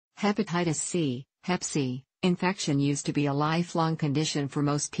Hepatitis C, Hep C, infection used to be a lifelong condition for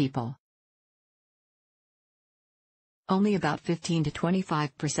most people. Only about 15 to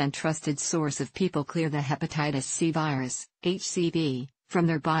 25% trusted source of people clear the hepatitis C virus, HCV, from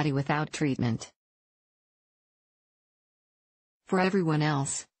their body without treatment. For everyone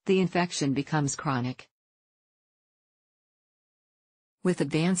else, the infection becomes chronic. With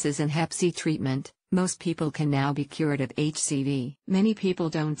advances in Hep C treatment, most people can now be cured of HCV. Many people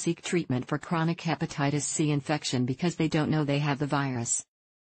don't seek treatment for chronic hepatitis C infection because they don't know they have the virus.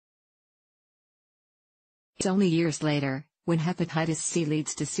 It's only years later, when hepatitis C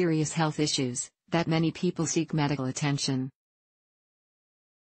leads to serious health issues, that many people seek medical attention.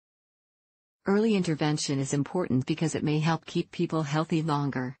 Early intervention is important because it may help keep people healthy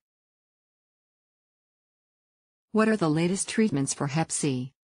longer. What are the latest treatments for Hep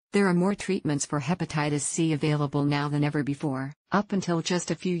C? There are more treatments for hepatitis C available now than ever before. Up until just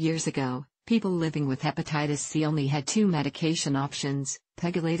a few years ago, people living with hepatitis C only had two medication options,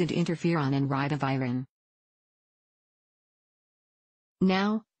 pegylated interferon and ribavirin.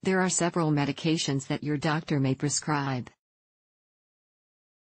 Now, there are several medications that your doctor may prescribe.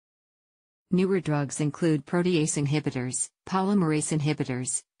 Newer drugs include protease inhibitors, polymerase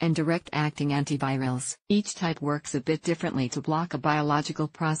inhibitors, and direct-acting antivirals. Each type works a bit differently to block a biological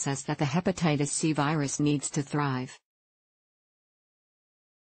process that the hepatitis C virus needs to thrive.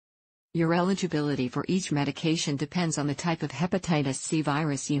 Your eligibility for each medication depends on the type of hepatitis C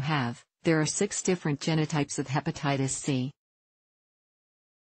virus you have. There are 6 different genotypes of hepatitis C.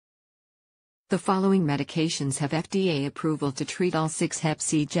 The following medications have FDA approval to treat all 6 Hep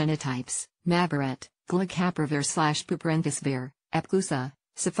C genotypes: Mavorite, glecaprevir/buprendisvir, Epclusa,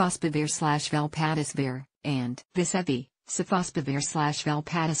 sofosbuvir/velpatasvir, and Visevi,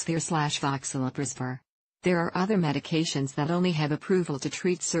 sofosbuvir/velpatasvir/voxeloprevir. There are other medications that only have approval to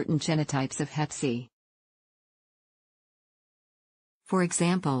treat certain genotypes of Hep C. For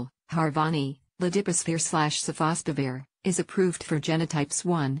example, Harvoni, ladipasvir/sofosbuvir, is approved for genotypes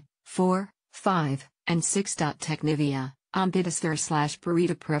 1, 4, 5, and 6. Tecnivia,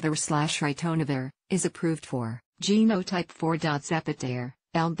 ombidisvir/paritaprevir/ritonavir, is approved for genotype 4. Zepatire,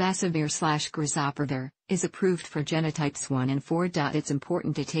 elbasavir/grazoprevir, is approved for genotypes 1 and 4. It's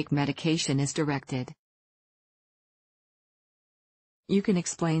important to take medication as directed. You can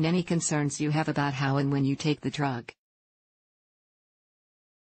explain any concerns you have about how and when you take the drug.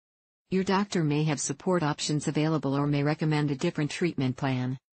 Your doctor may have support options available or may recommend a different treatment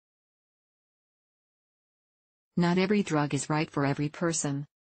plan. Not every drug is right for every person.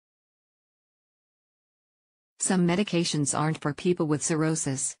 Some medications aren't for people with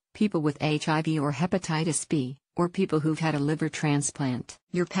cirrhosis, people with HIV or hepatitis B, or people who've had a liver transplant.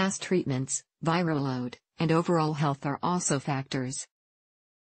 Your past treatments, viral load, and overall health are also factors.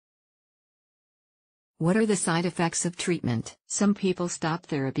 What are the side effects of treatment? Some people stop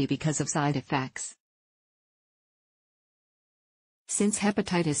therapy because of side effects. Since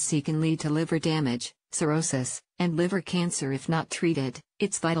hepatitis C can lead to liver damage, cirrhosis, and liver cancer if not treated,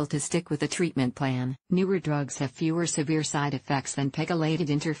 it's vital to stick with a treatment plan. Newer drugs have fewer severe side effects than pegylated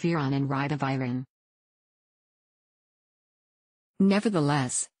interferon and ribavirin.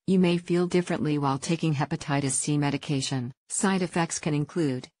 Nevertheless, you may feel differently while taking hepatitis C medication. Side effects can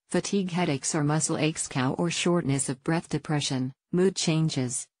include fatigue, headaches or muscle aches, cow or shortness of breath, depression, mood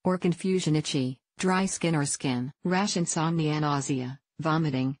changes, or confusion, itchy, dry skin or skin rash, insomnia, nausea,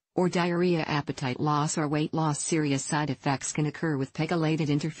 vomiting, or diarrhea, appetite loss or weight loss. Serious side effects can occur with pegylated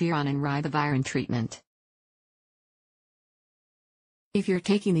interferon and ribavirin treatment. If you're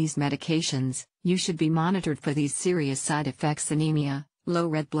taking these medications, you should be monitored for these serious side effects: anemia, low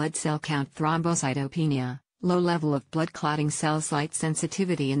red blood cell count, thrombocytopenia, low level of blood clotting cells, light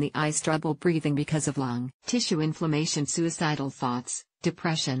sensitivity in the eyes, trouble breathing because of lung tissue inflammation, suicidal thoughts,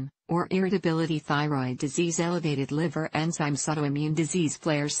 depression, or irritability, thyroid disease, elevated liver enzymes, autoimmune disease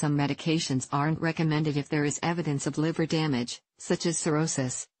flares. Some medications aren't recommended if there is evidence of liver damage, such as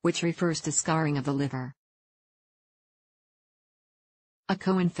cirrhosis, which refers to scarring of the liver. A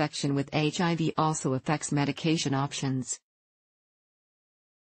co-infection with HIV also affects medication options.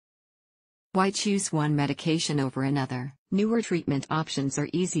 Why choose one medication over another? Newer treatment options are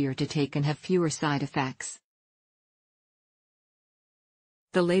easier to take and have fewer side effects.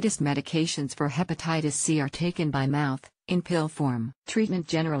 The latest medications for hepatitis C are taken by mouth, in pill form. Treatment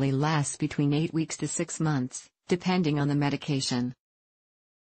generally lasts between 8 weeks to 6 months, depending on the medication.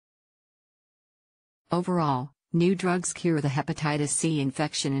 Overall, new drugs cure the hepatitis C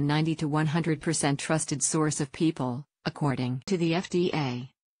infection in 90 to 100% trusted source of people, according to the FDA.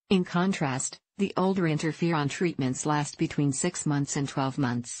 In contrast, the older interferon treatments last between 6 months and 12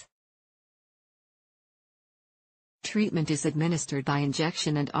 months. Treatment is administered by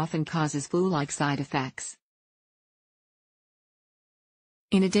injection and often causes flu-like side effects.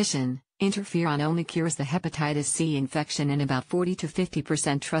 In addition, interferon only cures the hepatitis C infection in about 40 to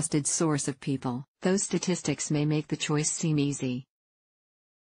 50% trusted source of people. Those statistics may make the choice seem easy.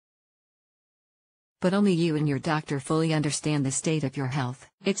 But only you and your doctor fully understand the state of your health.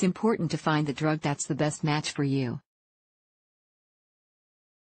 It's important to find the drug that's the best match for you.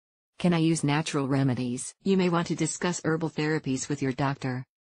 Can I use natural remedies? You may want to discuss herbal therapies with your doctor.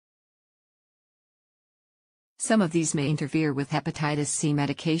 Some of these may interfere with hepatitis C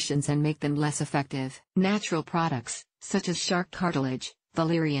medications and make them less effective. Natural products, such as shark cartilage,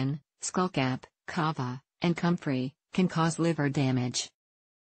 valerian, skullcap, kava, and comfrey, can cause liver damage.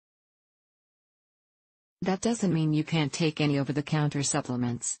 That doesn't mean you can't take any over-the-counter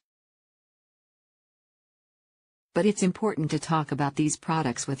supplements. But it's important to talk about these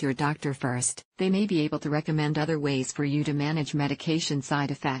products with your doctor first. They may be able to recommend other ways for you to manage medication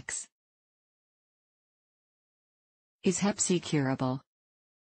side effects. Is Hep C curable?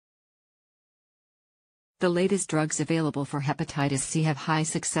 The latest drugs available for hepatitis C have high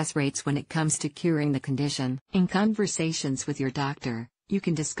success rates when it comes to curing the condition. In conversations with your doctor, you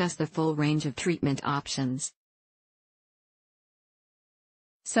can discuss the full range of treatment options.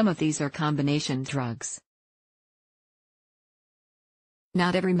 Some of these are combination drugs.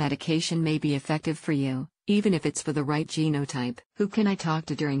 Not every medication may be effective for you, even if it's for the right genotype. Who can I talk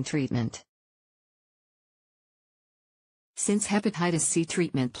to during treatment? Since hepatitis C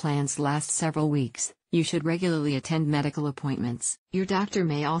treatment plans last several weeks, you should regularly attend medical appointments. Your doctor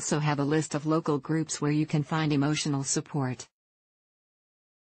may also have a list of local groups where you can find emotional support.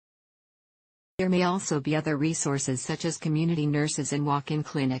 There may also be other resources such as community nurses and walk-in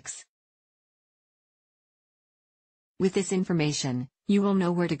clinics. With this information, you will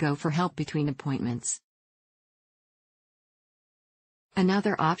know where to go for help between appointments.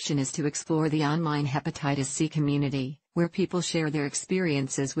 Another option is to explore the online hepatitis C community, where people share their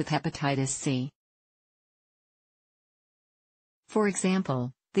experiences with hepatitis C. For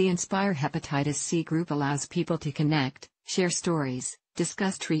example, the Inspire Hepatitis C group allows people to connect, share stories,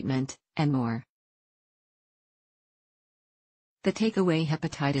 discuss treatment, and more. The takeaway: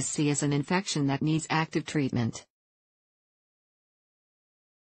 hepatitis C is an infection that needs active treatment.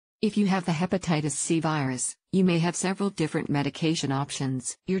 If you have the hepatitis C virus, you may have several different medication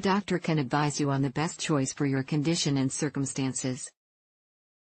options. Your doctor can advise you on the best choice for your condition and circumstances.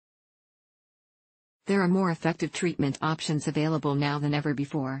 There are more effective treatment options available now than ever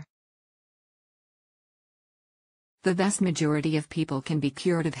before. The vast majority of people can be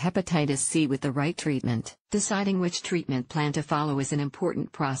cured of hepatitis C with the right treatment. Deciding which treatment plan to follow is an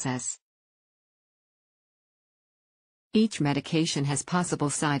important process. Each medication has possible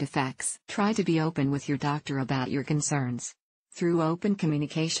side effects. Try to be open with your doctor about your concerns. Through open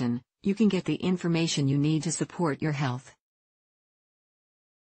communication, you can get the information you need to support your health.